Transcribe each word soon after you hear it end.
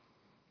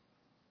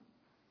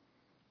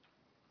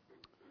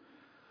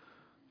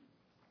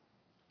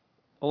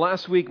Well,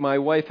 last week, my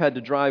wife had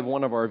to drive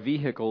one of our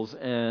vehicles,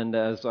 and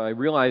as I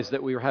realized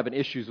that we were having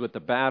issues with the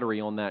battery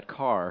on that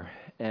car,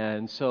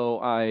 and so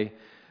I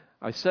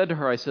said to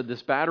her, I said,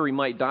 this battery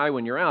might die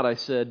when you're out. I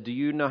said, do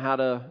you know how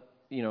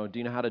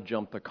to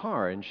jump the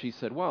car? And she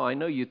said, well, I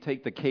know you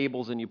take the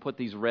cables and you put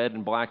these red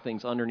and black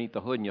things underneath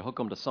the hood and you hook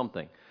them to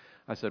something.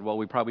 I said, well,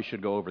 we probably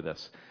should go over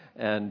this.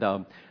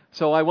 And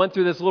so I went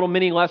through this little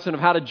mini lesson of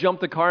how to jump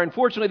the car. And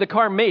fortunately, the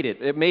car made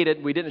it. It made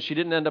it. She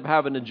didn't end up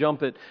having to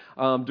jump it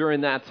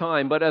during that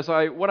time. But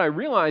what I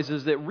realized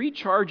is that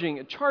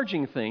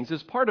charging things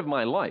is part of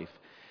my life.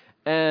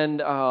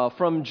 And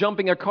from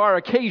jumping a car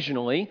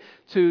occasionally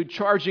to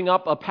charging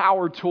up a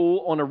power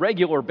tool on a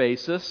regular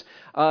basis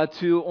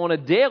to on a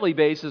daily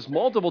basis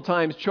multiple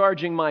times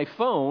charging my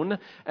phone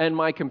and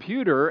my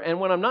computer. And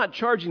when I'm not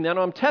charging them,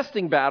 I'm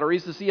testing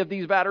batteries to see if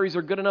these batteries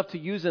are good enough to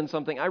use in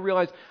something. I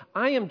realize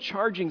I am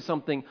charging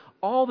something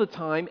all the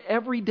time,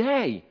 every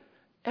day.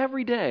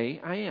 Every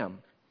day I am.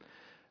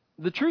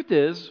 The truth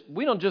is,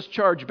 we don't just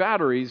charge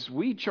batteries,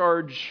 we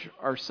charge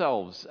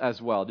ourselves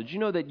as well. Did you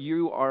know that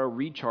you are a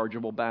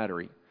rechargeable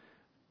battery?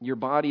 Your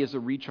body is a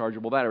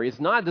rechargeable battery.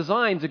 It's not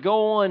designed to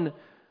go on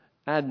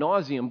ad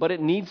nauseum, but it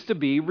needs to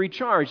be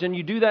recharged. And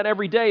you do that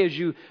every day as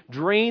you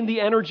drain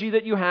the energy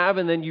that you have,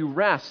 and then you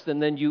rest,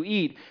 and then you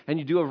eat, and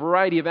you do a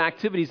variety of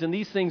activities. And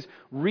these things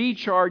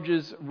recharge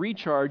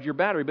your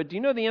battery. But do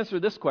you know the answer to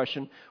this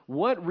question?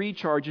 What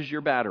recharges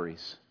your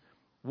batteries?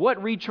 What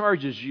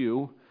recharges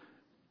you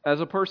as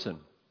a person?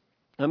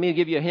 Let me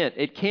give you a hint.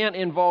 It can't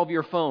involve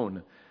your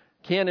phone.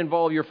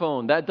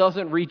 That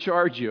doesn't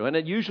recharge you. And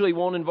it usually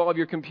won't involve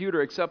your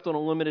computer except on a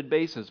limited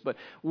basis. But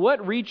what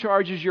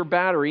recharges your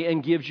battery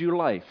and gives you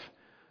life?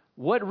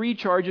 What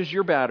recharges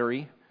your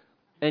battery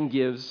and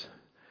gives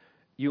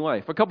you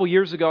life? A couple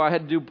years ago, I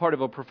had to do part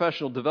of a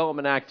professional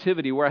development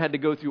activity where I had to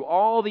go through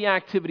all the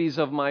activities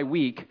of my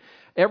week,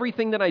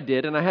 everything that I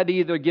did, and I had to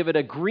either give it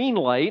a green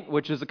light,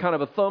 which is a kind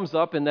of a thumbs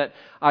up in that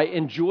I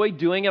enjoyed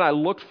doing it, I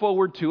looked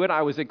forward to it,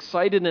 I was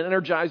excited and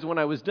energized when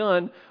I was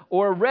done,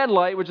 or a red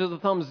light, which is a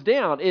thumbs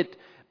down.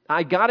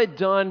 I got it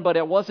done, but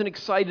I wasn't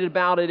excited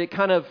about it.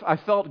 I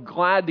felt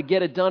glad to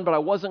get it done, but I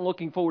wasn't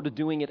looking forward to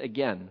doing it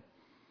again.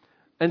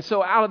 And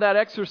so out of that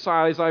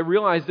exercise, I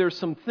realized there's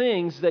some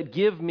things that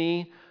give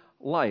me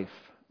life.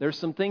 There's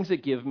some things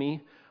that give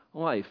me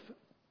life.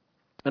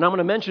 And I'm going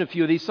to mention a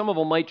few of these. Some of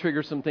them might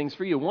trigger some things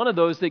for you. One of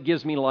those that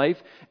gives me life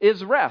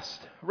is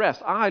rest.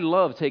 Rest. I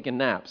love taking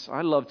naps.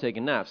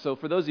 So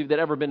for those of you that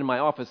have ever been in my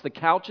office, the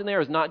couch in there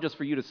is not just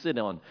for you to sit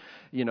on.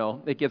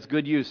 It gets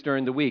good use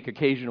during the week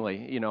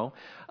occasionally,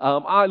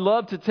 I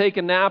love to take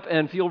a nap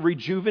and feel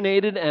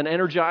rejuvenated and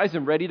energized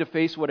and ready to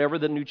face whatever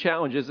the new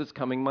challenge is that's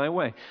coming my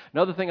way.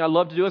 Another thing I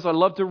love to do is I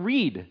love to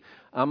read.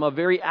 I'm a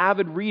very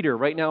avid reader.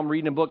 Right now I'm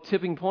reading a book,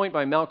 Tipping Point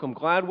by Malcolm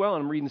Gladwell,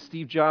 and I'm reading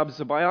Steve Jobs'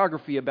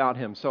 biography about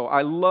him. So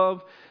I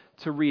love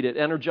to read. It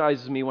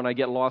energizes me when I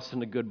get lost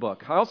in a good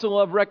book. I also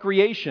love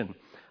recreation.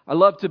 I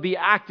love to be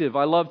active.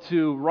 I love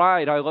to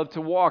ride. I love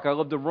to walk. I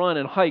love to run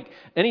and hike.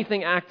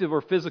 Anything active or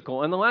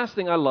physical. And the last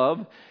thing I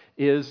love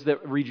that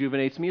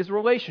rejuvenates me is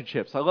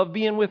relationships. I love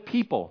being with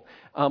people.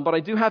 But I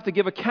do have to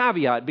give a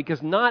caveat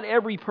because not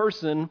every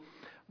person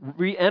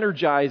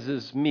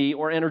re-energizes me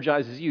or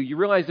energizes you. You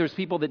realize there's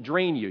people that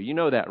drain you. You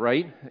know that,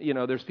 right?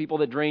 There's people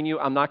that drain you.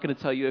 I'm not going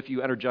to tell you if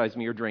you energize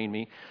me or drain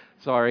me.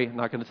 Sorry, I'm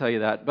not going to tell you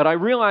that. But I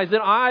realize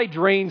that I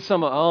drain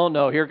oh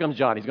no, here comes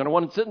John. He's going to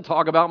want to sit and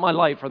talk about my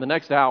life for the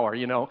next hour,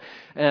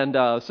 And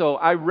so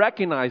I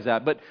recognize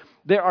that. But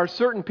there are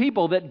certain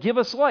people that give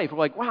us life. We're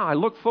like, wow, I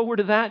look forward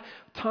to that.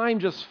 Time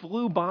just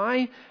flew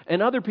by.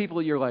 And other people,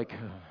 you're like,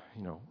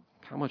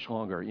 how much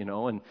longer, And,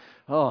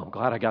 oh, I'm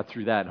glad I got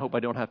through that. Hope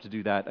I don't have to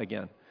do that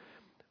again.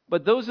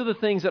 But those are the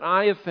things that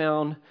I have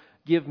found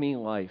give me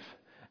life.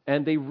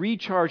 And they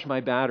recharge my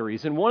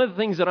batteries. And one of the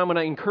things that I'm going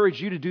to encourage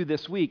you to do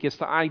this week is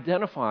to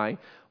identify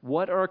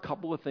what are a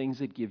couple of things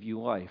that give you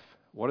life.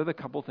 What are the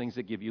couple of things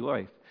that give you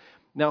life?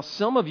 Now,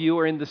 some of you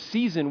are in the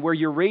season where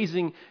you're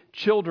raising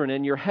children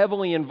and you're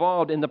heavily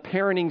involved in the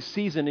parenting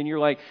season. And you're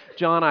like,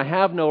 John, I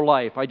have no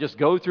life. I just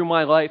go through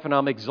my life and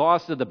I'm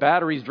exhausted. The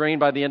battery's drained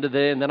by the end of the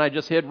day. And then I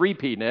just hit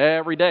repeat. And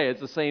every day it's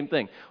the same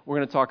thing. We're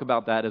going to talk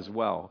about that as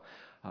well.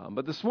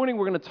 But this morning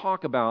we're going to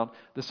talk about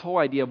this whole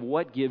idea of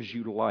what gives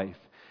you life.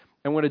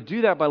 And we're going to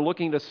do that by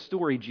looking at a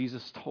story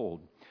Jesus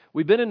told.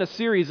 We've been in a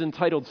series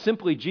entitled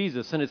Simply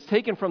Jesus, and it's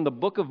taken from the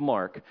book of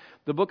Mark.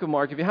 The book of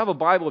Mark. If you have a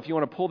Bible, if you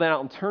want to pull that out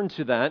and turn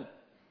to that,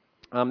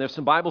 there's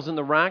some Bibles in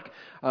the rack.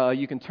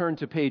 You can turn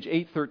to page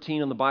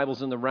 813 on the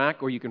Bibles in the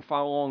rack, or you can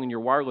follow along in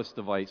your wireless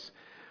device.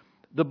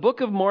 The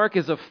book of Mark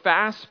is a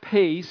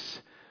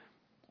fast-paced,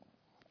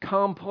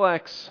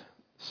 complex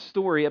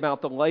story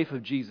about the life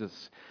of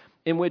Jesus,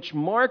 in which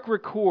Mark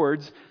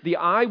records the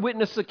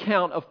eyewitness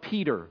account of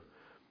Peter.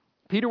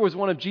 Peter was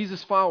one of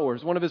Jesus'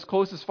 followers, one of his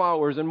closest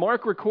followers, and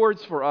Mark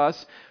records for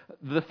us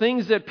the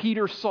things that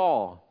Peter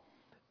saw.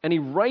 And he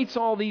writes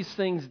all these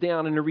things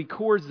down and he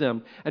records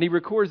them. And he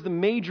records the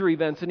major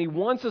events. And he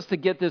wants us to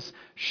get this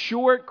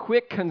short,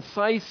 quick,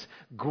 concise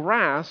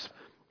grasp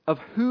of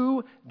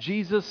who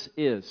Jesus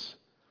is.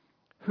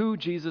 who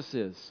Jesus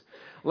is.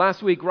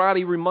 Last week,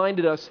 Roddy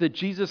reminded us that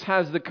Jesus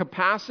has the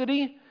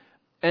capacity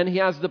and He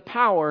has the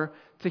power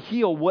to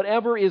heal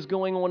whatever is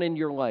going on in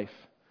your life.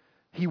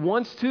 He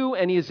wants to,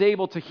 and He is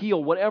able to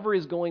heal whatever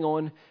is going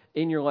on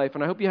in your life.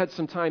 And I hope you had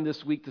some time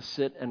this week to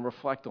sit and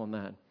reflect on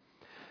that.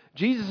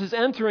 Jesus is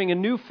entering a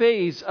new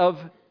phase of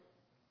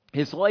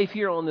His life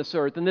here on this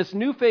earth. And this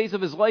new phase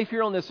of His life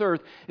here on this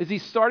earth is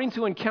He's starting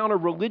to encounter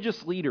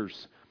religious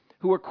leaders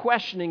who are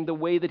questioning the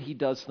way that He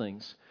does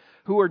things,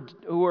 who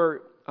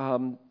are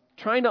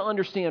trying to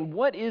understand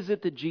what is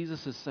it that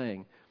Jesus is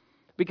saying.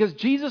 Because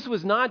Jesus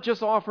was not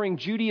just offering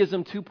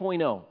Judaism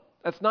 2.0.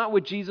 That's not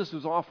what Jesus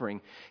was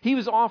offering. He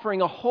was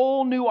offering a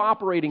whole new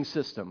operating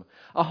system,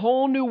 a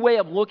whole new way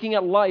of looking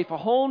at life, a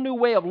whole new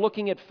way of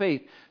looking at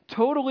faith,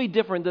 totally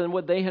different than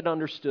what they had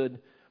understood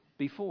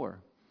before.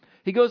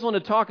 He goes on to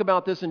talk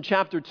about this in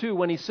chapter 2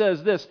 when he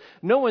says this,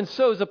 no one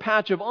sews a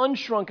patch of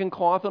unshrunken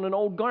cloth on an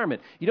old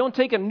garment. You don't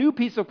take a new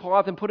piece of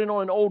cloth and put it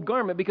on an old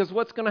garment, because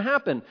what's going to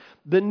happen?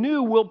 The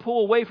new will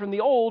pull away from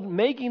the old,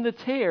 making the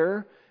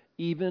tear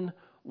even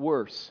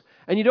worse.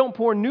 And you don't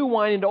pour new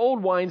wine into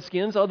old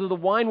wineskins, other the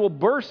wine will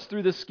burst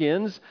through the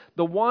skins.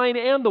 The wine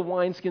and the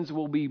wineskins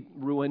will be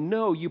ruined.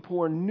 No, you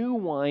pour new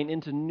wine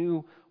into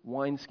new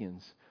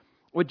wineskins.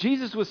 What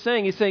Jesus was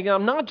saying, He's saying,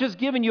 I'm not just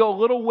giving you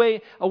a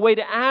way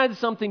to add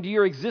something to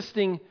your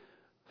existing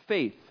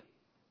faith.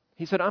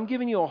 He said, I'm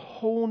giving you a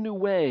whole new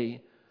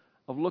way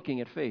of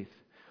looking at faith.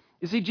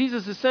 You see,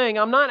 Jesus is saying,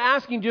 I'm not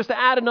asking just to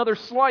add another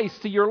slice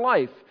to your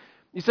life.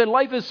 He said,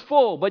 life is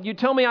full, but you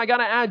tell me I got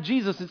to add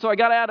Jesus, and so I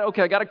got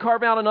to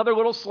carve out another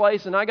little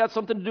slice, and I got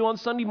something to do on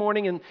Sunday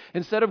morning, and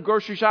instead of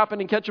grocery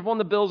shopping and catch up on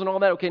the bills and all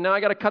that, okay, now I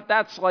got to cut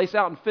that slice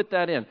out and fit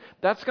that in.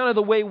 That's kind of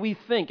the way we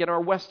think in our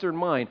Western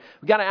mind.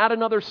 We got to add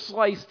another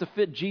slice to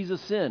fit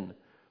Jesus in.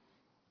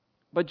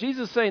 But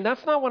Jesus is saying,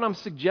 that's not what I'm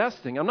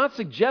suggesting. I'm not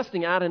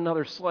suggesting add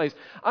another slice.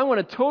 I want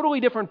a totally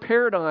different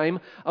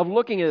paradigm of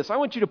looking at this. I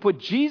want you to put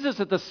Jesus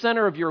at the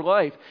center of your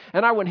life,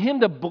 and I want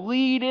Him to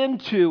bleed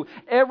into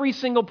every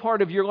single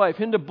part of your life,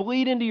 Him to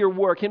bleed into your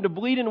work, Him to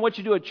bleed into what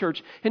you do at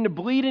church, Him to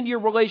bleed into your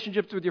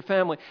relationships with your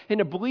family, Him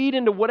to bleed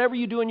into whatever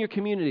you do in your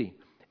community.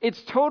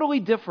 It's totally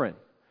different.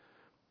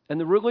 And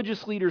the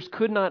religious leaders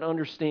could not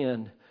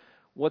understand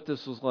what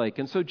this was like.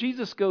 And so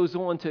Jesus goes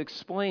on to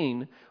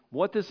explain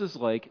what this is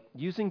like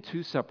using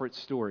two separate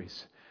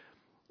stories.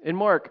 In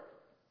Mark,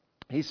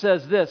 he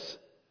says this,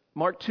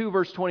 Mark 2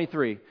 verse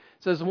 23, it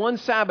says, one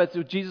Sabbath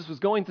Jesus was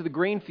going through the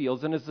grain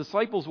fields, and His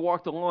disciples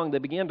walked along, they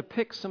began to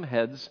pick some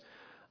heads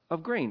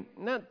of grain.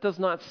 And that does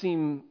not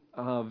seem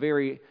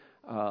very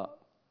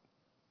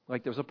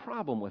like there's a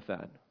problem with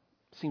that.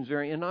 It seems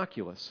very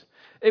innocuous.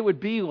 It would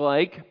be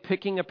like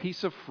picking a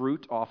piece of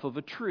fruit off of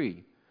a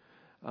tree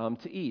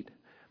to eat.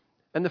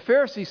 And the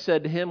Pharisees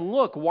said to Him,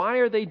 look, why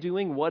are they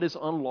doing what is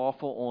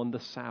unlawful on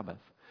the Sabbath?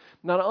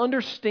 Now, to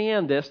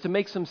understand this, to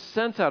make some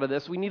sense out of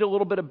this, we need a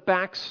little bit of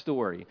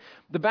backstory.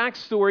 The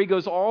backstory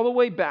goes all the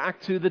way back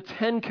to the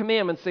 10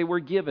 commandments they were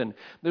given.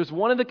 There's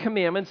one of the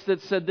commandments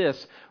that said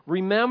this,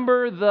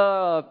 remember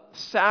the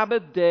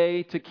Sabbath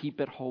day to keep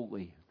it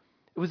holy.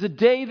 It was a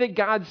day that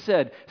God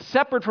said,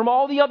 separate from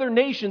all the other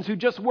nations who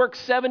just work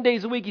 7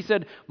 days a week. He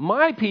said,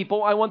 my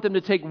people, I want them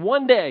to take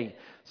one day,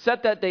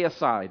 set that day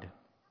aside.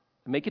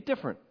 Make it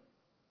different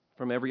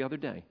from every other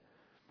day.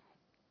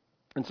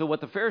 And so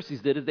what the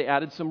Pharisees did is they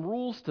added some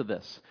rules to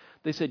this.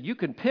 They said, you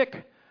can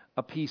pick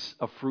a piece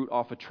of fruit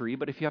off a tree,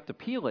 but if you have to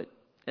peel it,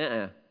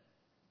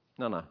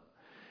 no.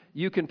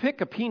 You can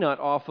pick a peanut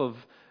off of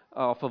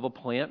a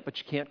plant, but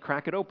you can't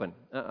crack it open.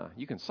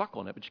 You can suck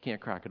on it, but you can't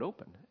crack it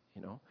open.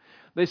 You know.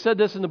 They said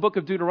this in the book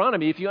of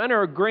Deuteronomy. If you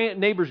enter a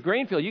neighbor's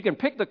grain field, you can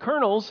pick the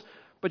kernels,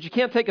 but you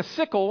can't take a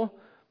sickle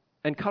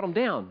and cut them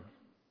down.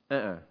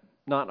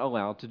 Not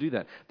allowed to do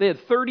that. They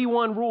had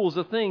 31 rules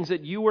of things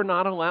that you were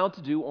not allowed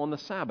to do on the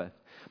Sabbath.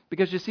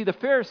 Because you see, the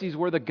Pharisees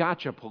were the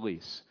gotcha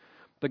police.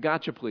 The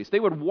gotcha police. They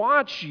would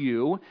watch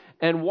you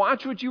and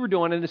watch what you were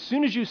doing, and as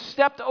soon as you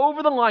stepped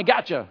over the line,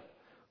 gotcha,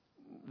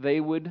 they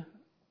would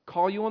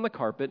call you on the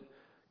carpet,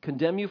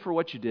 condemn you for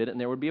what you did, and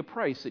there would be a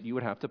price that you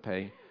would have to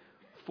pay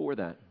for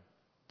that.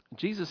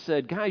 Jesus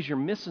said, guys, you're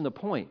missing the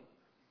point.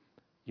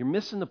 You're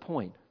missing the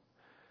point.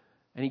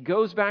 And He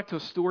goes back to a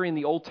story in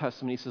the Old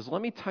Testament. He says,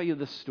 let me tell you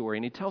this story.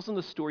 And He tells them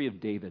the story of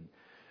David.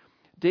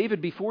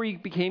 David, before he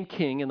became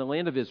king in the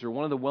land of Israel,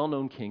 one of the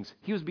well-known kings,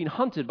 he was being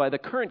hunted by the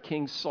current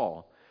king,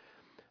 Saul.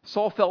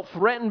 Saul felt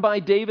threatened by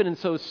David, and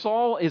so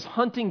Saul is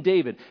hunting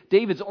David.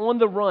 David's on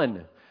the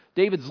run.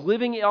 David's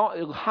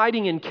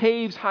hiding in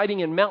caves,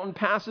 hiding in mountain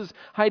passes,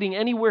 hiding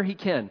anywhere he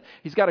can.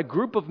 He's got a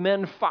group of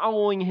men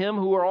following him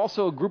who are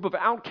also a group of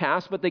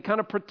outcasts, but they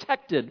kind of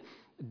protected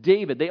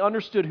David. They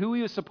understood who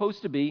he was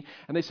supposed to be,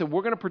 and they said,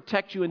 we're going to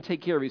protect you and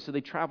take care of you. So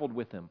they traveled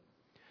with him.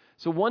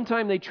 So one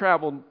time they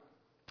traveled,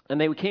 and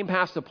they came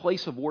past a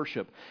place of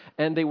worship,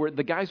 and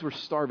the guys were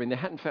starving. They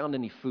hadn't found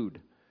any food.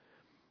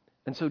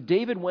 And so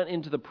David went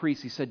into the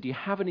priest. He said, do you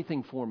have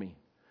anything for me?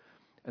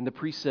 And the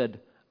priest said,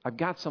 I've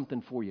got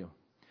something for you.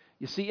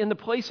 You see, in the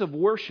place of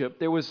worship,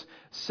 there was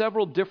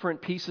several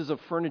different pieces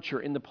of furniture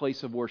in the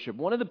place of worship.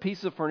 One of the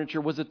pieces of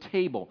furniture was a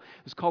table.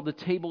 It was called the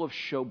table of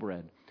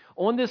showbread.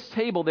 On this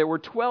table, there were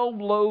 12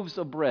 loaves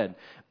of bread.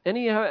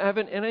 Any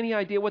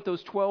idea what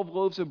those 12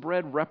 loaves of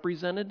bread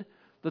represented?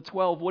 The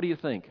 12, what do you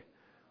think?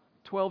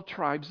 12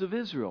 tribes of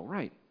Israel,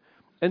 right.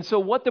 And so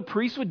what the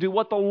priest would do,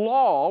 what the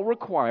law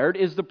required,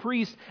 is the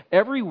priest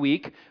every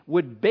week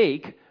would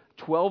bake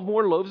 12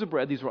 more loaves of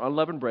bread. These were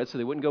unleavened bread, so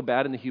they wouldn't go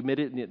bad in the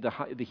humidity,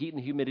 the heat and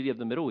the humidity of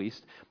the Middle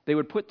East. They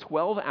would put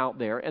 12 out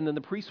there, and then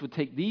the priest would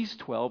take these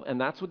 12, and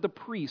that's what the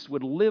priest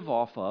would live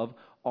off of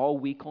all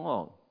week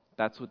long.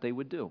 That's what they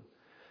would do.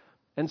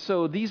 And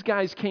so these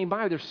guys came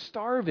by, they're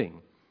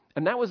starving,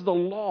 and that was the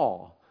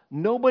law.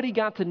 Nobody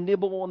got to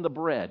nibble on the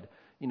bread.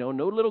 No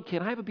little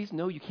kid, I have a piece.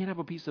 No, you can't have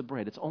a piece of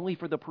bread. It's only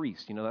for the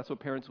priest. That's what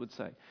parents would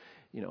say.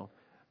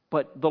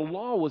 But the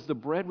law was the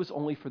bread was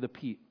only for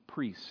the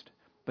priest.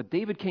 But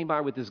David came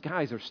by with his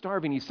guys. They're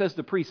starving. He says to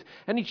the priest,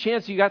 any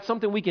chance you got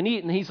something we can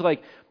eat? And he's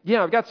like,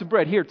 yeah, I've got some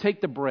bread. Here,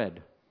 take the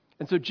bread.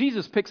 And so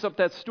Jesus picks up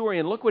that story,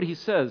 and look what he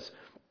says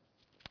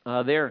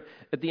there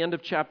at the end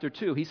of chapter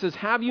 2. He says,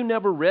 have you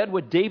never read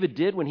what David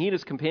did when he and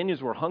his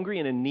companions were hungry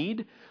and in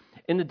need?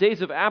 In the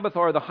days of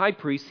Abiathar the high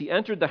priest, he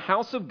entered the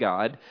house of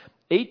God,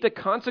 ate the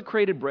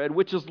consecrated bread,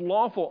 which is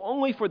lawful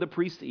only for the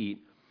priest to eat,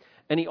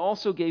 and he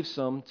also gave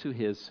some to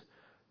his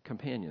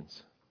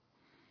companions.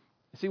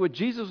 See, what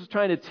Jesus was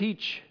trying to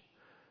teach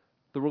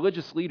the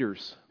religious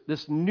leaders,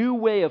 this new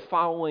way of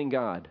following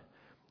God,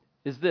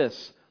 is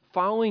this.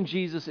 Following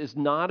Jesus is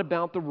not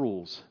about the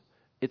rules.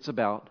 It's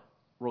about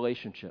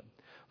relationship.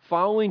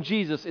 Following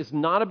Jesus is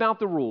not about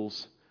the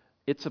rules.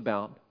 It's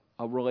about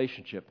a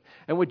relationship.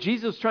 And what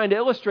Jesus was trying to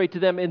illustrate to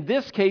them, in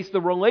this case, the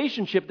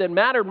relationship that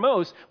mattered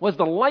most was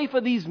the life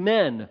of these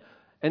men.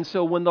 And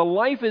so when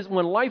life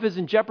is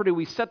in jeopardy,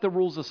 we set the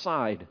rules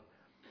aside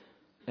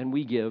and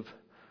we give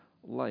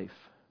life.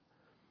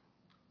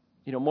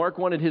 Mark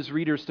wanted his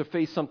readers to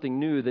face something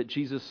new that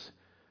Jesus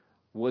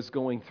was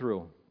going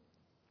through,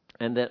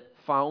 and that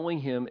following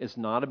him is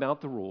not about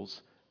the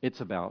rules,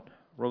 it's about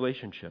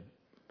relationship.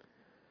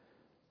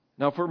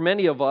 Now, for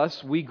many of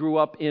us, we grew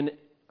up in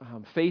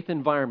faith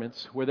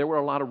environments where there were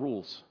a lot of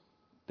rules.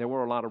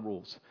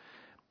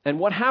 And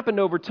what happened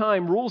over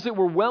time, rules that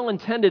were well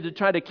intended to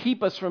try to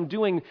keep us from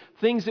doing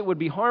things that would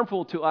be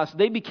harmful to us,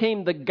 they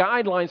became the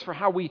guidelines for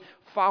how we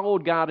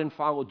followed God and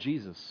followed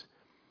Jesus.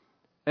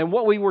 And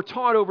what we were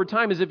taught over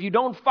time is if you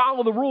don't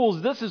follow the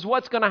rules, this is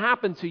what's going to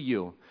happen to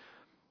you.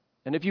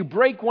 And if you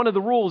break one of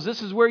the rules,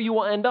 this is where you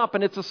will end up.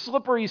 And it's a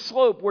slippery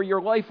slope where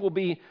your life will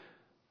be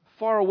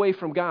far away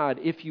from God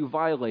if you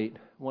violate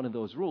one of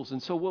those rules.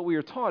 And so what we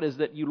are taught is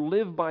that you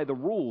live by the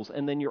rules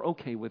and then you're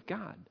okay with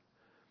God.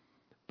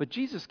 But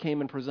Jesus came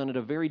and presented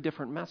a very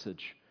different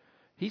message.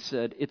 He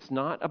said, it's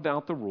not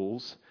about the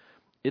rules,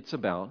 it's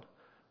about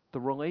the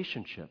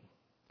relationship.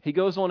 He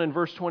goes on in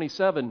verse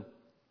 27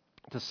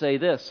 to say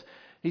this.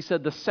 He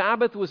said, the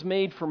Sabbath was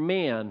made for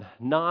man,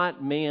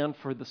 not man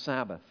for the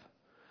Sabbath.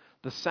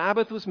 The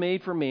Sabbath was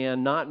made for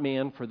man, not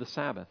man for the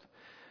Sabbath.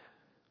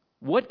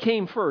 What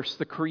came first,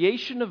 the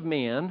creation of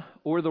man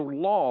or the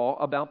law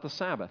about the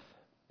Sabbath?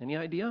 Any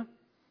idea?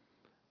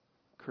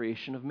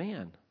 Creation of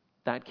man.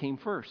 That came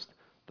first.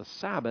 The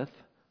Sabbath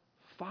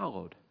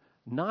followed,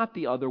 not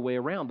the other way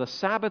around. The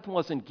Sabbath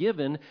wasn't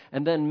given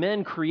and then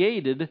men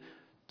created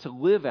to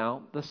live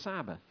out the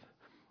Sabbath.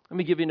 Let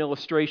me give you an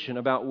illustration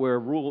about where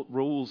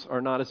rules are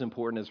not as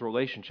important as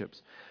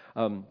relationships.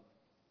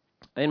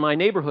 In my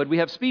neighborhood, we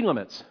have speed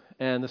limits,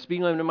 and the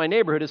speed limit in my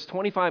neighborhood is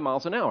 25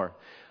 miles an hour.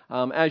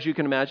 As you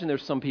can imagine,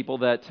 there's some people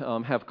that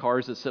have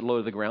cars that sit low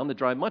to the ground that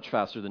drive much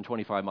faster than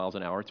 25 miles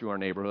an hour through our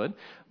neighborhood.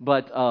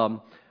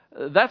 But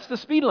that's the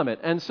speed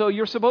limit. And so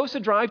you're supposed to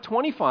drive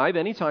 25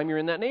 anytime you're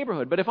in that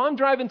neighborhood. But if I'm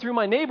driving through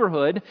my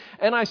neighborhood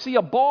and I see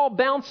a ball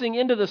bouncing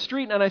into the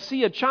street and I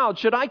see a child,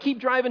 should I keep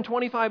driving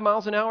 25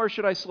 miles an hour or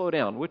should I slow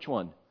down? Which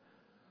one?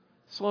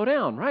 Slow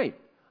down, right.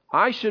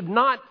 I should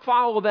not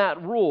follow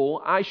that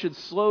rule. I should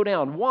slow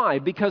down. Why?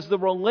 Because the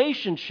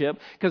relationship,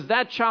 because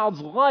that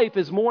child's life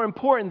is more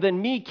important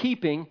than me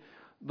keeping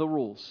the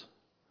rules.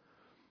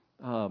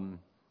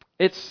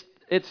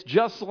 It's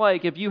just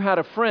like if you had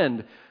a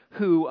friend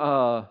who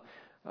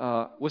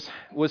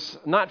was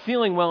not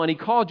feeling well, and he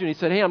called you and he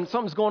said, hey,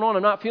 something's going on,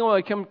 I'm not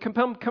feeling well,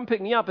 come pick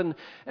me up,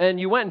 and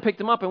you went and picked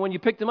him up, and when you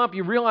picked him up,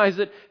 you realized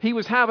that he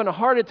was having a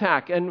heart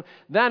attack, and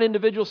that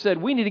individual said,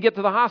 we need to get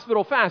to the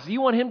hospital fast. Do you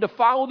want him to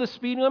follow the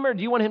speed limit, or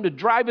do you want him to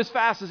drive as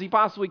fast as he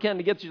possibly can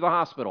to get you to the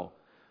hospital?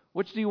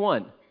 Which do you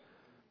want?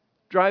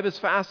 Drive as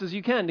fast as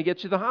you can to get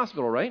you to the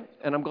hospital, right?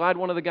 And I'm glad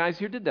one of the guys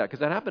here did that,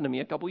 because that happened to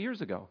me a couple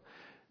years ago.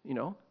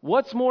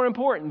 What's more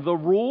important, the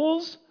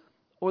rules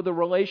or the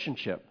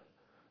relationship?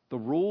 The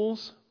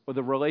rules or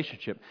the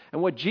relationship.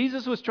 And what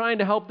Jesus was trying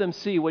to help them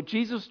see, what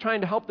Jesus was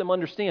trying to help them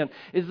understand,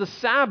 is the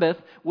Sabbath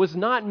was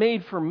not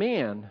made for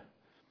man.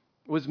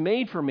 It was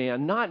made for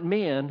man, not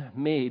man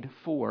made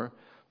for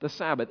the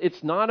Sabbath.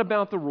 It's not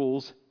about the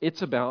rules,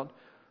 it's about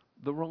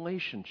the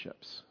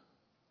relationships.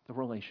 The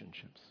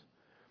relationships.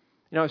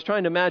 I was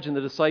trying to imagine the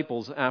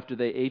disciples after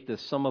they ate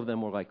this. Some of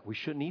them were like, we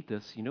shouldn't eat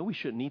this. We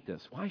shouldn't eat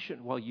this. Why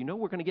shouldn't? Well,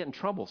 we're going to get in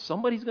trouble.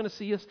 Somebody's going to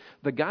see us.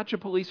 The gotcha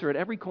police are at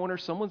every corner.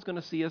 Someone's going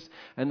to see us.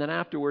 And then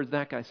afterwards,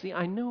 that guy, see,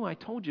 I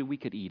told you we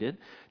could eat it.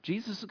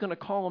 Jesus is going to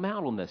call them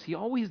out on this. He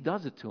always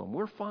does it to them.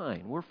 We're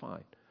fine.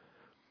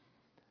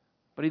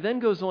 But he then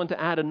goes on to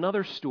add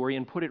another story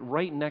and put it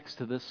right next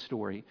to this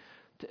story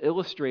to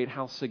illustrate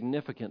how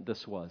significant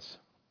this was.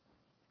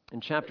 In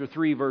chapter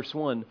 3, verse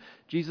 1,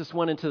 Jesus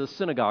went into the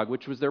synagogue,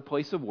 which was their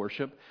place of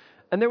worship,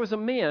 and there was a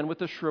man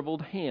with a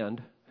shriveled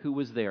hand who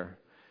was there.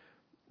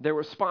 There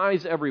were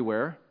spies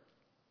everywhere,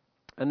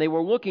 and they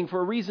were looking for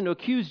a reason to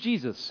accuse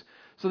Jesus.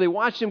 So they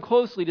watched him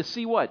closely to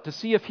see what? To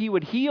see if he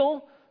would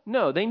heal?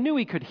 No, they knew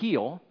he could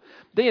heal.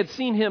 They had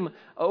seen him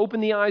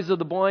open the eyes of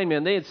the blind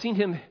man. They had seen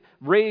him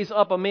raise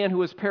up a man who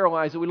was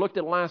paralyzed that we looked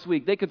at last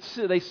week.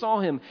 They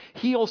saw him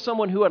heal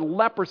someone who had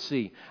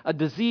leprosy, a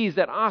disease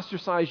that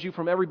ostracized you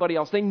from everybody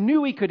else. They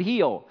knew he could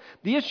heal.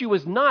 The issue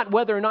was not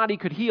whether or not he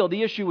could heal.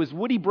 The issue was,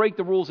 would he break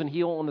the rules and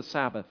heal on the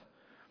Sabbath?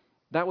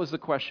 That was the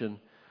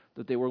question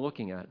that they were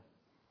looking at.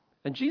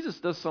 And Jesus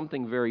does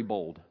something very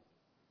bold.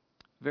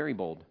 Very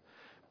bold.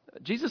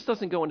 Jesus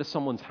doesn't go into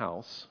someone's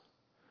house.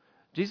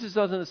 Jesus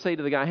doesn't say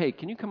to the guy, hey,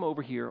 can you come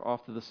over here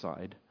off to the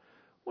side?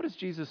 What does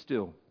Jesus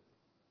do?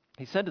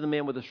 He said to the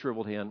man with the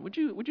shriveled hand, would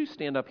you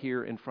stand up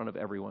here in front of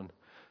everyone?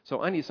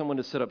 So I need someone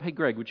to sit up. Hey,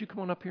 Greg, would you come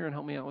on up here and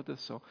help me out with this?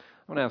 So I'm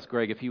going to ask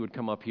Greg if he would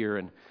come up here,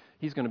 and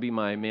he's going to be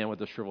my man with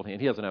the shriveled hand.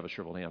 He doesn't have a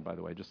shriveled hand, by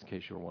the way, just in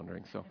case you were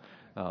wondering. So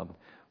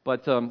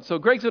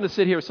Greg's going to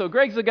sit here. So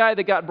Greg's the guy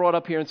that got brought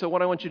up here. And so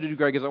what I want you to do,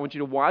 Greg, is I want you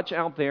to watch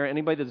out there.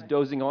 Anybody that's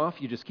dozing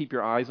off, you just keep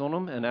your eyes on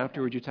them. And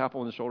afterwards, you tap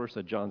on the shoulder and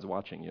say, John's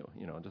watching you.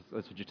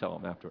 That's what you tell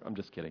him after. I'm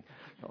just kidding.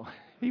 Oh,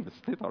 they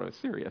thought I was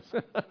serious.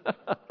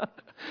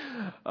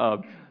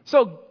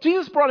 So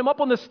Jesus brought him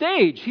up on the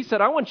stage. He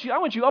said, I want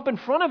you up in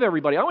front of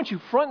everybody. I want you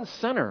front and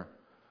center.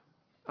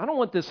 I don't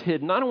want this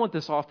hidden. I don't want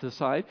this off to the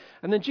side.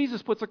 And then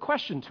Jesus puts a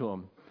question to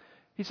him.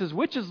 He says,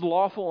 which is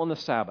lawful on the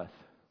Sabbath?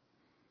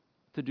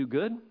 To do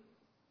good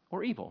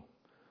or evil?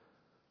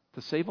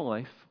 To save a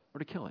life or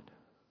to kill it?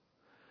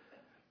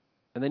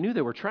 And they knew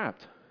they were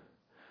trapped.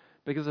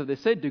 Because if they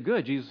said do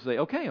good, Jesus would say,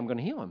 okay, I'm going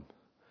to heal him.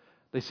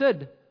 They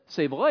said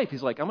save a life.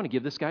 He's like, I'm going to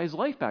give this guy his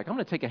life back. I'm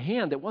going to take a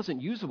hand that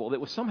wasn't usable,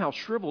 that was somehow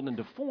shriveled and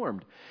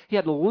deformed. He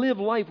had to live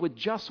life with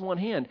just one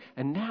hand,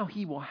 and now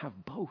he will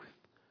have both.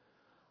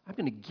 I'm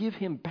going to give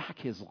him back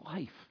his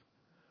life.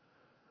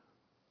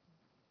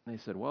 And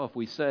they said, well, if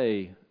we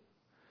say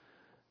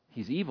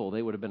he's evil,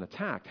 they would have been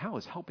attacked. How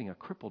is helping a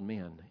crippled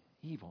man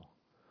evil?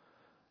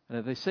 And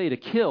if they say to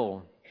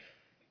kill,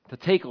 to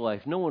take a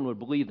life, no one would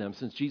believe them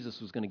since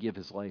Jesus was going to give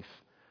his life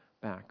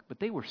back.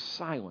 But they were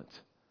silent.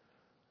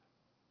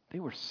 They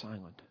were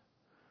silent.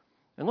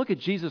 And look at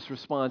Jesus'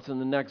 response in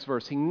the next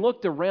verse. He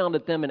looked around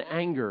at them in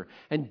anger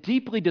and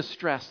deeply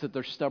distressed at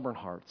their stubborn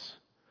hearts.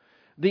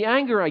 The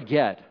anger I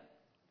get.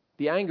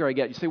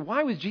 You say,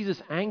 why was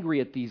Jesus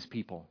angry at these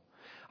people?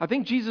 I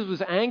think Jesus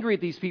was angry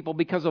at these people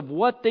because of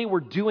what they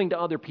were doing to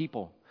other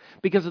people,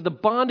 because of the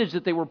bondage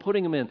that they were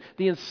putting them in,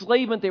 the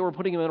enslavement they were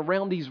putting them in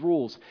around these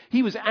rules.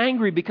 He was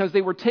angry because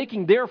they were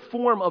taking their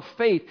form of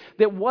faith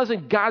that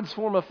wasn't God's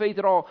form of faith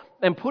at all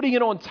and putting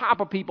it on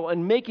top of people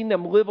and making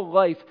them live a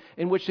life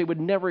in which they would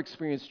never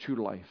experience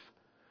true life.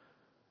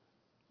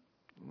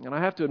 And I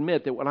have to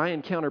admit that when I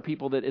encounter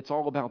people that it's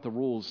all about the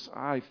rules,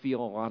 I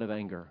feel a lot of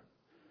anger.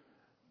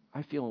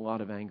 I feel a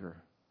lot of anger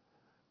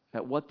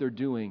at what they're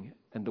doing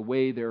and the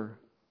way they're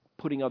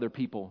putting other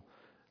people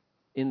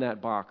in that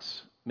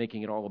box,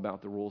 making it all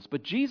about the rules.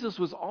 But Jesus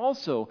was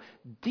also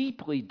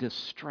deeply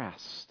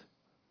distressed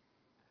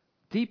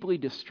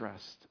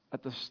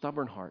at the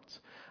stubborn hearts.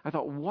 I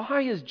thought,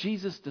 why is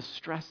Jesus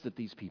distressed at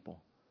these people?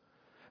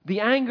 The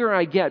anger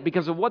I get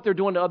because of what they're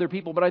doing to other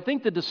people, but I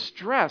think the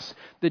distress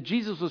that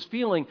Jesus was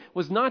feeling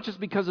was not just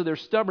because of their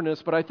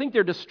stubbornness, but I think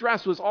their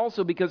distress was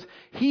also because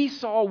he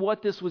saw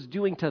what this was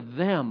doing to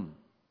them.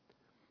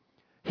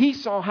 He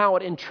saw how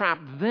it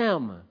entrapped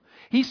them.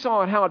 He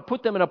saw how it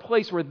put them in a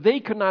place where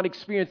they could not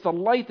experience the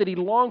life that he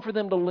longed for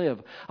them to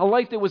live. A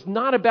life that was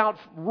not about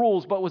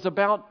rules, but was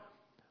about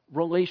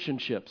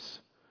relationships.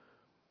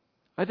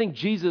 I think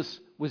Jesus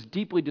was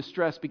deeply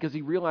distressed because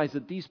he realized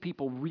that these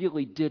people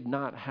really did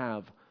not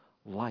have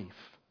life.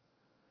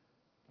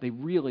 They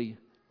really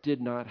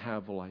did not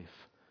have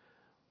life.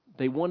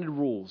 They wanted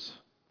rules.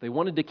 They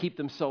wanted to keep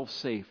themselves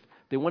safe.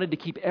 They wanted to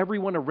keep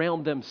everyone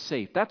around them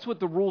safe. That's what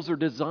the rules are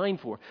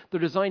designed for. They're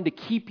designed to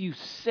keep you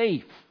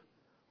safe.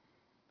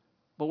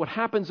 But what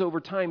happens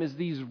over time is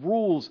these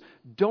rules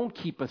don't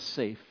keep us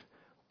safe.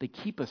 They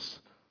keep us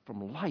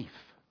from life.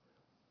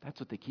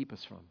 That's what they keep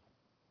us from.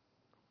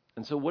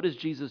 And so what does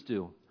Jesus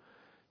do?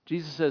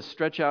 Jesus says,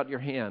 stretch out your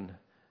hand.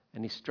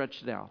 And he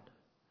stretched it out.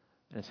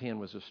 And his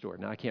hand was restored.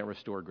 Now, I can't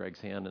restore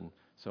Greg's hand. And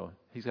so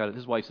he's got it.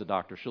 His wife's a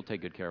doctor. She'll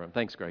take good care of him.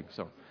 Thanks, Greg.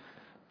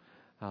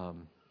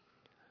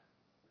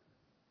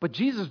 But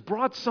Jesus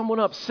brought someone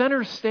up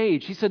center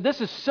stage. He said,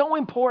 this is so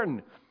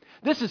important.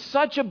 This is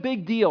such a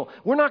big deal.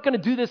 We're not going to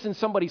do this in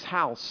somebody's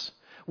house.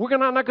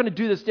 not going to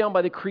do this down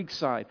by the creek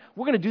side.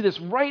 We're going to do this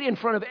right in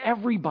front of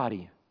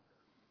everybody.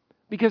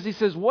 Because he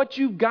says, what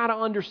you've got to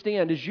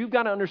understand is you've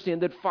got to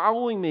understand that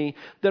following me,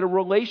 that a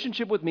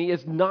relationship with me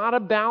is not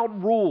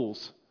about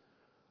rules.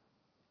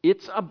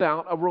 It's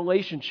about a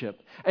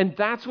relationship. And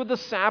that's what the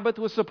Sabbath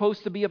was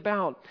supposed to be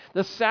about.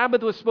 The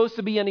Sabbath was supposed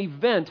to be an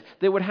event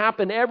that would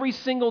happen every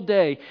single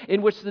day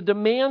in which the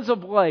demands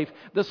of life,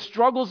 the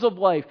struggles of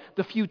life,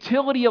 the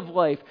futility of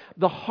life,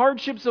 the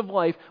hardships of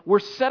life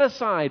were set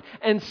aside.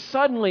 And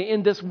suddenly,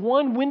 in this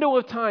one window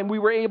of time, we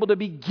were able to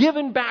be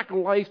given back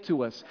life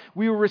to us.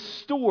 We were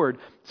restored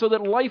so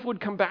that life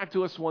would come back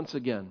to us once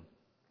again.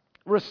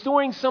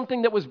 Restoring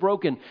something that was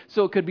broken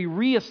so it could be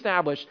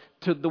reestablished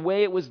to the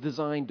way it was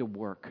designed to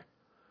work.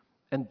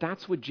 And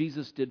that's what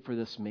Jesus did for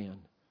this man.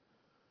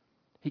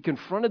 He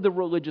confronted the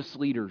religious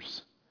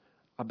leaders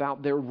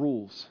about their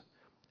rules.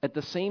 At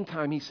the same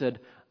time, he said,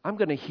 I'm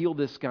going to heal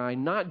this guy,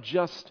 not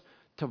just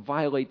to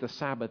violate the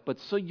Sabbath, but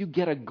so you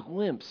get a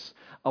glimpse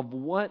of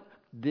what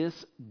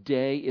this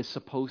day is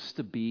supposed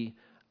to be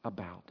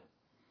about.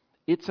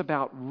 It's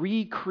about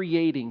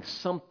recreating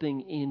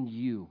something in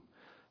you.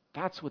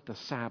 That's what the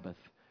Sabbath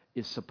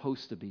is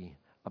supposed to be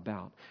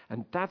about.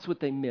 And that's what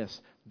they missed.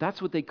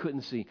 That's what they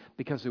couldn't see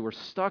because they were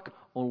stuck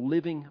on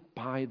living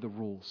by the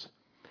rules.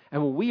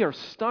 And when we are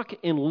stuck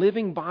in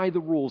living by the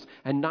rules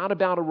and not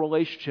about a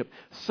relationship,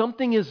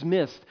 something is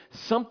missed,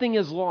 something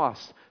is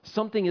lost,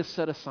 something is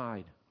set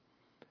aside.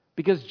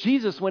 Because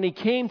Jesus, when he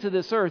came to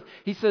this earth,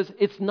 he says,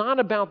 it's not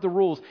about the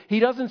rules. He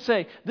doesn't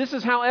say, this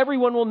is how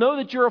everyone will know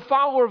that you're a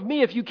follower of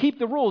me if you keep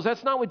the rules.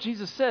 That's not what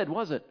Jesus said,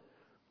 was it?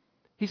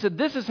 He said,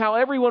 this is how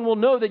everyone will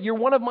know that you're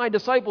one of my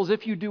disciples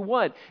if you do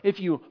what? If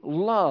you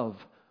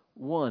love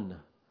one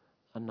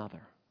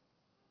another.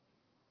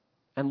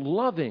 And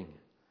loving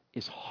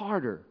is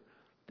harder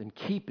than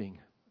keeping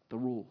the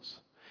rules.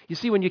 You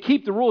see, when you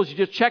keep the rules, you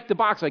just check the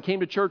box. I came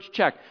to church,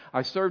 check.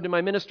 I served in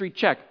my ministry,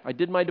 check. I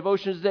did my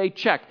devotions today,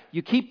 check.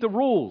 You keep the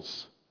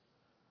rules.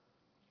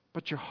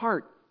 But your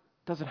heart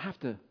doesn't have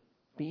to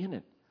be in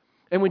it.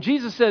 And when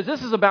Jesus says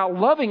this is about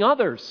loving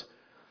others,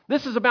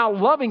 this is about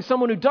loving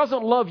someone who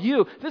doesn't love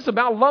you. This is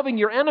about loving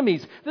your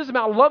enemies. This is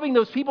about loving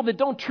those people that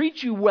don't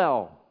treat you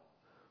well.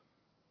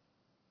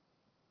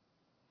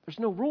 There's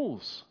no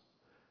rules.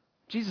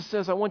 Jesus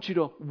says, I want you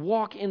to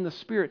walk in the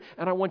Spirit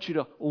and I want you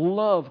to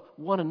love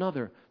one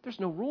another. There's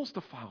no rules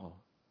to follow.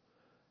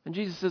 And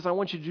Jesus says, I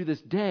want you to do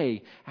this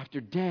day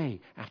after day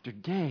after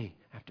day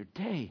after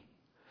day.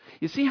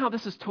 You see how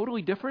this is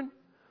totally different?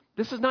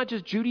 This is not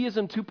just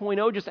Judaism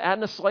 2.0, just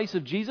adding a slice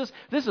of Jesus.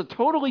 This is a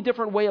totally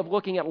different way of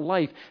looking at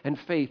life and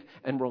faith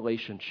and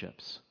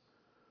relationships.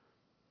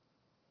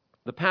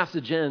 The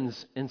passage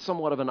ends in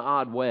somewhat of an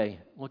odd way.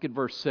 Look at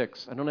verse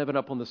 6. I don't have it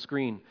up on the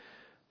screen,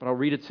 but I'll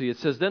read it to you. It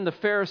says, Then the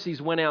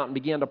Pharisees went out and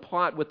began to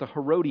plot with the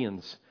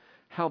Herodians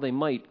how they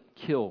might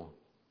kill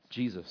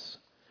Jesus.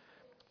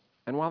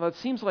 And while that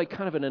seems like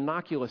kind of an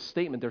innocuous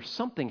statement, there's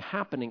something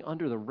happening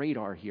under the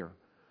radar here.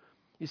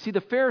 You see,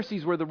 the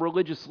Pharisees were the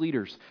religious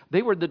leaders.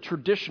 They were the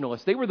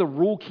traditionalists. They were the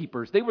rule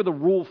keepers. They were the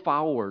rule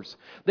followers.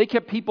 They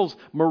kept people's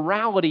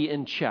morality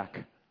in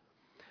check.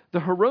 The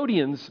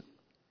Herodians,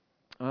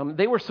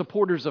 they were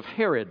supporters of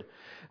Herod.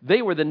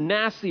 They were the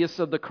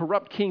nastiest of the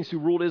corrupt kings who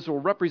ruled Israel,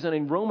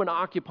 representing Roman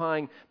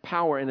occupying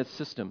power in its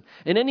system.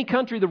 In any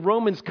country the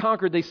Romans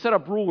conquered, they set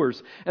up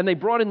rulers, and they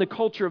brought in the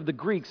culture of the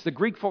Greeks, the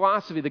Greek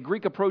philosophy, the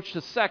Greek approach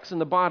to sex and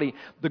the body,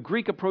 the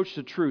Greek approach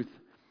to truth.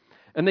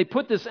 And they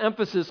put this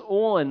emphasis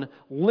on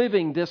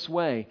living this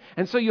way.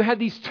 And so you had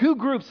these two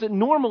groups that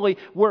normally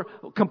were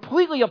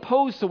completely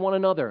opposed to one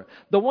another.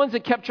 The ones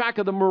that kept track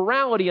of the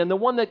morality and the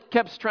one that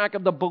kept track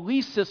of the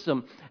belief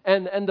system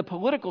and the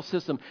political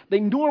system.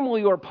 They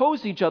normally were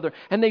opposed to each other.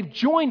 And they've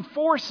joined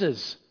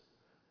forces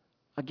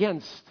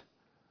against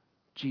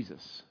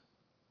Jesus.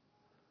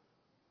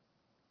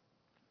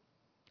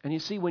 And you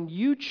see, when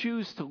you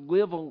choose to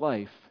live a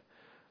life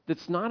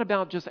that's not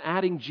about just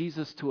adding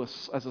Jesus to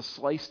as a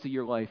slice to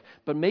your life,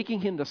 but making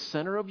him the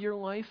center of your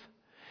life,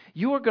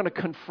 you are going to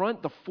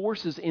confront the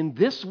forces in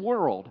this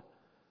world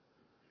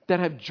that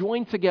have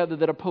joined together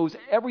that oppose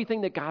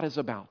everything that God is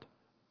about.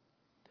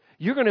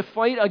 You're going to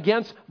fight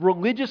against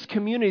religious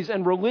communities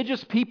and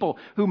religious people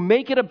who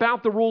make it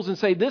about the rules and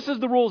say, this is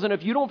the rules, and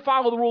if you don't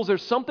follow the rules,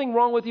 there's something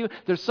wrong with you,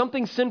 there's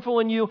something sinful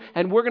in you,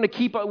 and we're going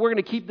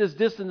to keep this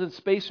distance and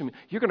space from you.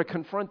 You're going to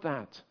confront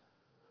that.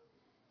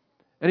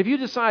 And if you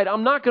decide,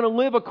 I'm not going to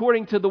live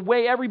according to the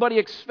way everybody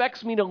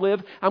expects me to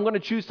live, I'm going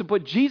to choose to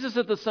put Jesus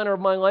at the center of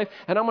my life,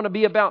 and I'm going to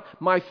be about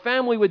my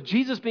family with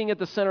Jesus being at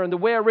the center, and the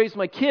way I raise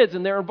my kids,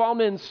 and their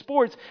involvement in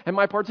sports, and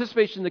my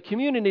participation in the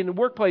community and the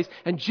workplace,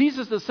 and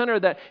Jesus at the center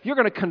of that, you're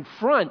going to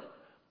confront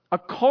a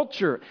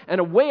culture and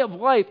a way of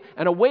life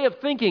and a way of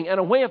thinking and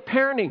a way of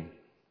parenting.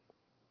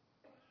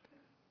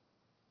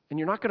 And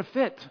you're not going to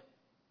fit.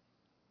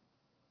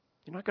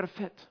 You're not going to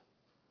fit.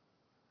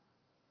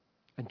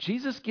 And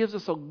Jesus gives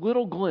us a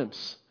little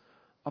glimpse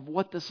of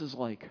what this is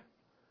like.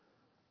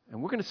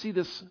 And we're going to see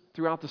this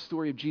throughout the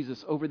story of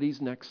Jesus over these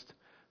next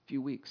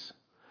few weeks.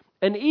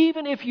 And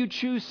even if you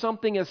choose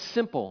something as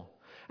simple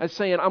as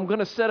saying, I'm going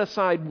to set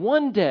aside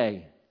one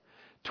day,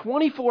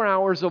 24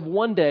 hours of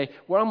one day,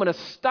 where I'm going to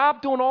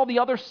stop doing all the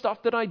other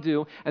stuff that I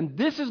do, and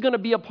this is going to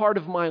be a part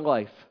of my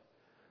life,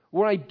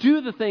 where I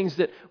do the things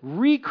that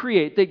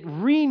recreate, that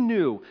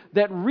renew,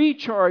 that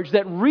recharge,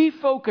 that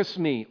refocus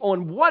me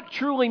on what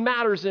truly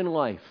matters in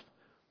life.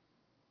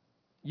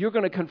 You're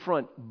going to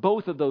confront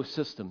both of those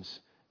systems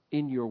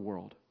in your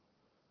world.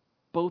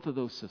 Both of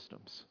those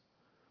systems.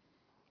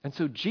 And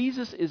so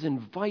Jesus is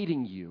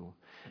inviting you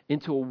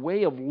into a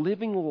way of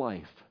living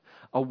life,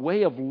 a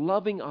way of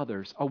loving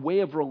others, a way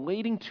of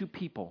relating to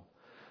people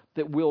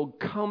that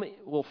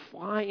will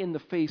fly in the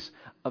face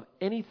of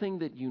anything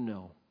that you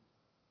know.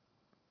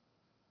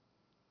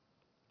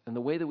 And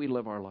the way that we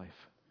live our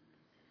life.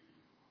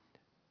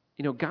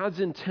 You know, God's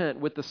intent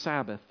with the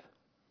Sabbath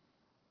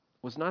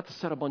was not to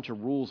set a bunch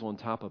of rules on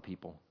top of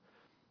people.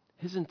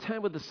 His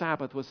intent with the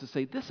Sabbath was to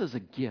say, this is a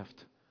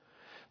gift.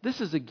 This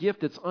is a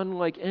gift that's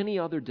unlike any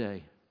other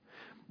day.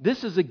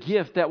 This is a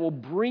gift that will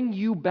bring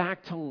you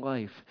back to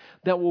life,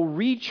 that will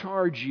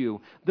recharge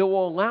you, that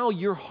will allow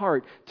your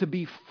heart to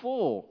be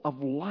full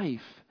of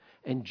life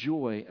and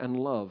joy and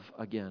love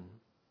again.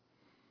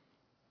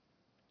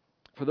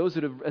 For those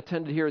that have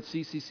attended here at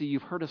CCC,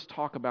 you've heard us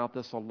talk about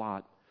this a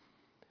lot.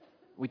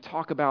 We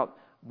talk about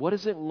what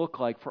does it look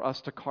like for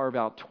us to carve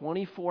out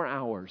 24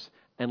 hours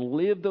and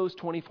live those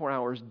 24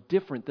 hours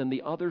different than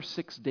the other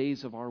 6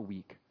 days of our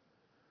week.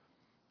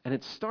 And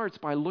it starts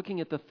by looking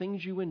at the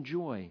things you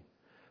enjoy,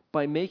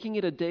 by making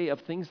it a day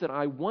of things that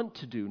I want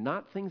to do,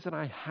 not things that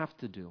I have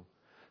to do.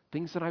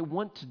 Things that I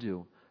want to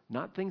do,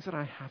 not things that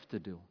I have to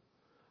do.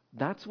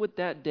 That's what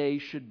that day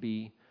should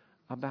be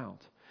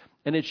about.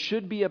 And it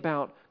should be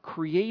about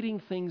creating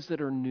things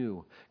that are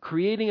new,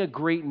 creating a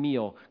great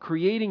meal,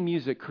 creating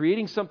music,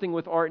 creating something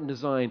with art and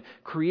design,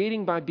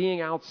 creating by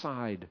being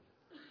outside,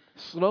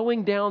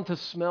 slowing down to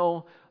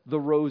smell the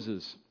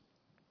roses,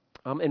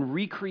 and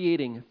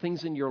recreating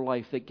things in your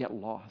life that get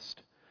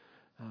lost.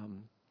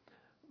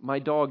 My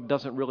dog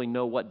doesn't really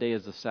know what day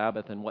is the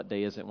Sabbath and what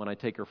day isn't when I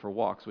take her for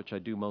walks, which I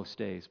do most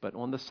days. But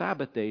on the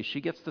Sabbath days,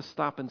 she gets to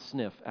stop and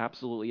sniff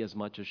absolutely as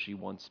much as she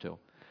wants to.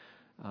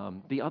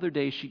 The other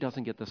days, she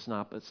doesn't get to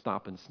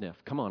stop and sniff.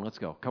 Come on, let's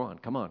go.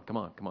 Come on.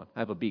 I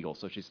have a beagle,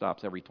 so she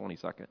stops every 20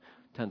 seconds,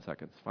 10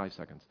 seconds, 5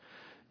 seconds,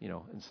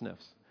 and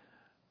sniffs.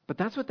 But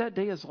that's what that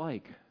day is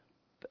like.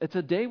 It's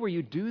a day where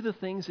you do the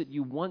things that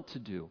you want to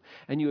do,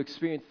 and you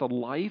experience the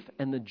life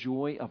and the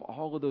joy of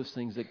all of those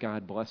things that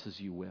God blesses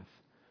you with.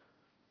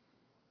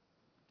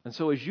 And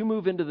so as you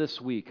move into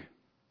this week,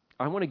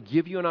 I want to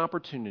give you an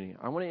opportunity.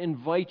 I want to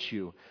invite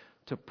you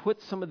to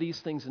put some of these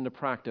things into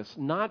practice,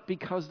 not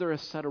because they're a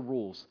set of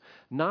rules,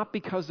 not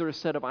because they're a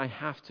set of I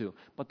have to,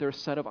 but they're a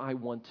set of I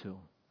want to.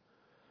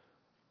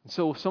 And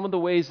so some of the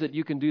ways that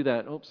you can do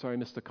that, I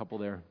missed a couple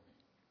there.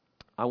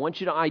 I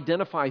want you to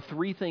identify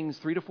 3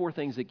 to 4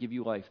 things that give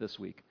you life this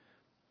week.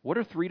 What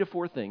are 3 to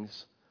 4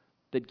 things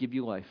that give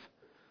you life?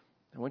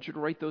 I want you to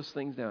write those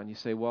things down. You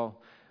say,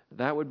 well,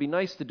 that would be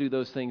nice to do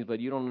those things, but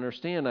you don't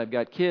understand. I've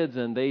got kids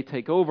and they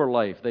take over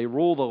life. They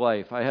rule the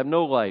life. I have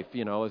no life,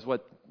 is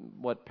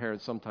what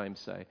parents sometimes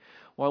say.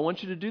 Well, I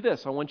want you to do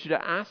this. I want you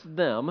to ask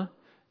them,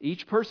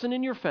 each person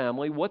in your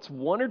family, what's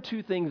 1 or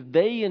 2 things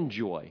they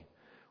enjoy?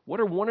 What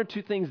are 1 or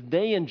 2 things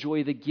they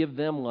enjoy that give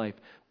them life?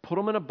 Put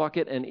them in a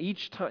bucket, and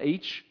each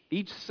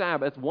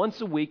Sabbath,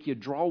 once a week, you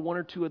draw 1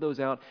 or 2 of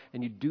those out,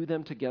 and you do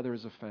them together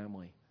as a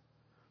family.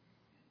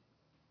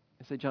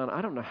 I say, John,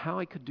 I don't know how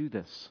I could do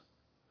this.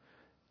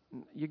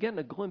 You're getting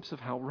a glimpse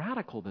of how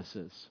radical this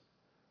is.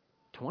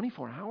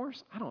 24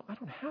 hours? I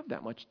don't have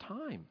that much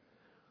time.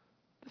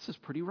 This is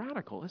pretty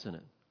radical, isn't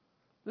it?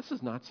 This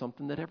is not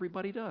something that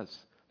everybody does.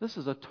 This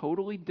is a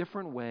totally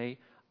different way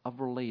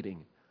of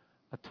relating,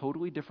 a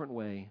totally different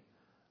way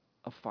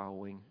of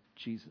following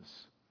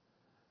Jesus.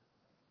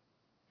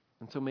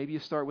 And so maybe you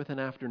start with an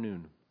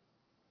afternoon.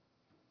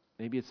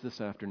 Maybe it's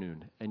this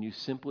afternoon, and you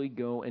simply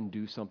go and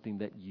do something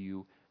that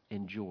you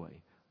enjoy.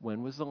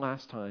 When was the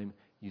last time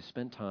you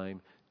spent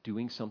time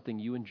doing something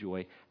you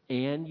enjoy,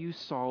 and you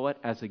saw it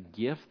as a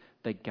gift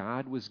that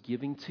God was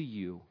giving to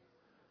you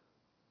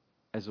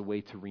as a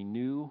way to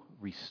renew,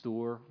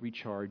 restore,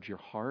 recharge your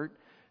heart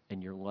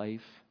and your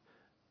life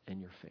and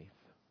your faith?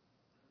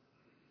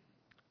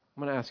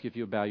 I'm going to ask you if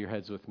you would bow your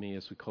heads with me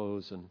as we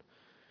close. And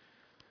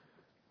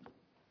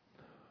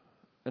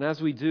as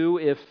we do,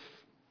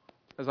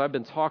 as I've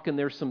been talking,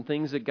 there's some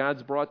things that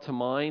God's brought to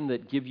mind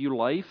that give you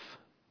life.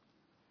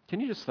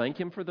 Can you just thank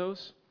Him for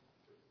those?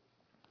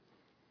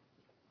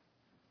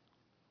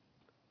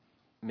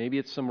 Maybe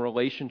it's some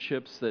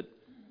relationships that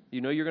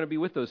you're going to be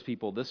with those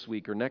people this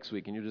week or next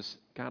week, and you're just,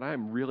 God,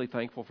 I'm really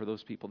thankful for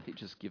those people. They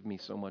just give me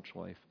so much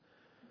life.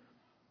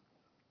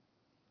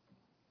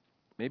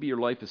 Maybe your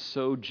life is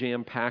so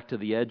jam-packed to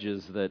the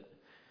edges that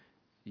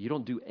you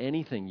don't do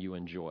anything you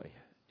enjoy.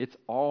 It's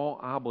all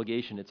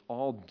obligation. It's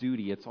all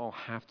duty. It's all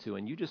have to.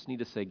 And you just need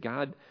to say,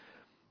 God,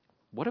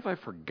 what have I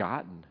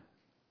forgotten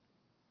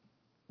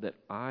that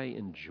I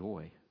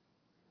enjoy?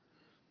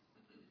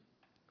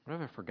 What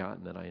have I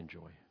forgotten that I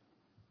enjoy?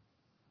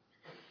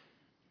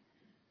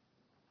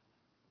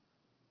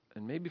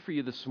 And maybe for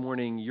you this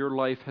morning, your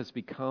life has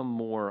become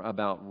more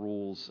about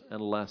rules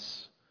and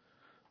less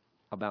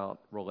about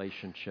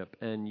relationship.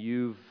 And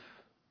if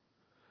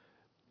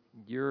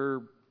you're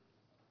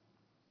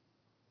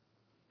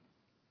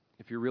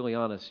really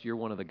honest, you're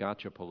one of the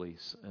gotcha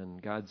police.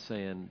 And God's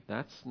saying,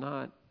 that's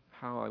not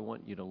how I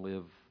want you to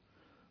live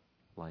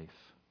life.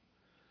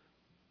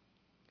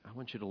 I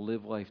want you to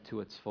live life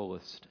to its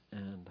fullest.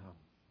 And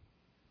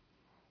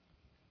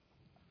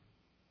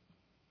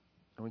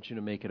I want you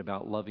to make it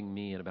about loving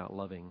me and about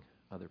loving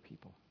other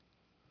people.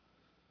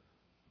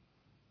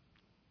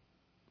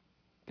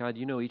 God,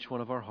 you know each one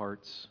of our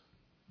hearts.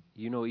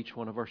 You know each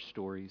one of our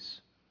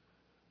stories.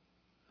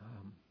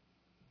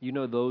 You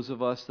know those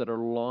of us that are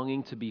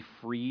longing to be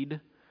freed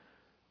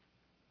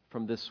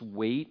from this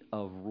weight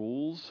of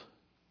rules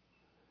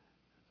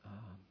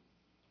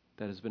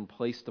that has been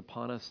placed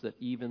upon us, that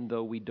even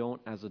though we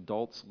don't as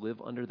adults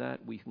live under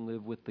that, we can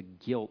live with the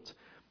guilt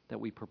that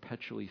we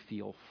perpetually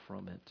feel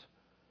from it.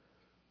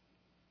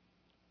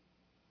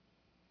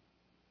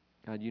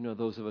 God, you know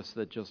those of us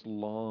that just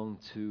long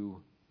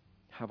to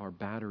have our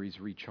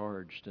batteries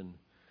recharged, and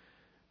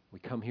we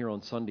come here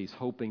on Sundays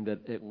hoping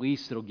that at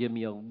least it'll give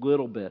me a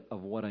little bit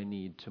of what I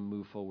need to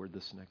move forward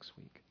this next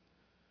week.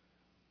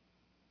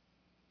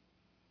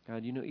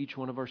 God, you know each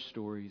one of our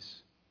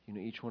stories. You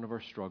know each one of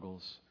our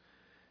struggles.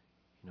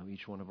 You know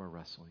each one of our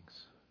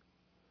wrestlings.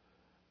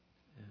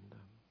 And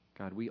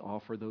God, we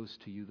offer those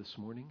to you this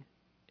morning,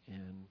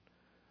 and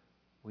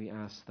we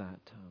ask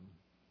that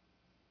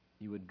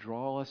you would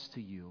draw us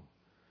to you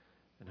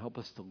and help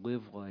us to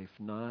live life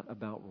not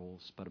about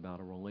rules, but about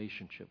a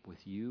relationship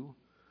with you,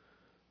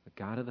 the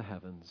God of the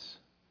heavens,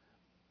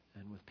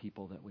 and with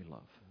people that we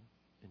love.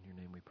 In your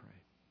name we pray.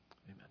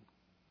 Amen.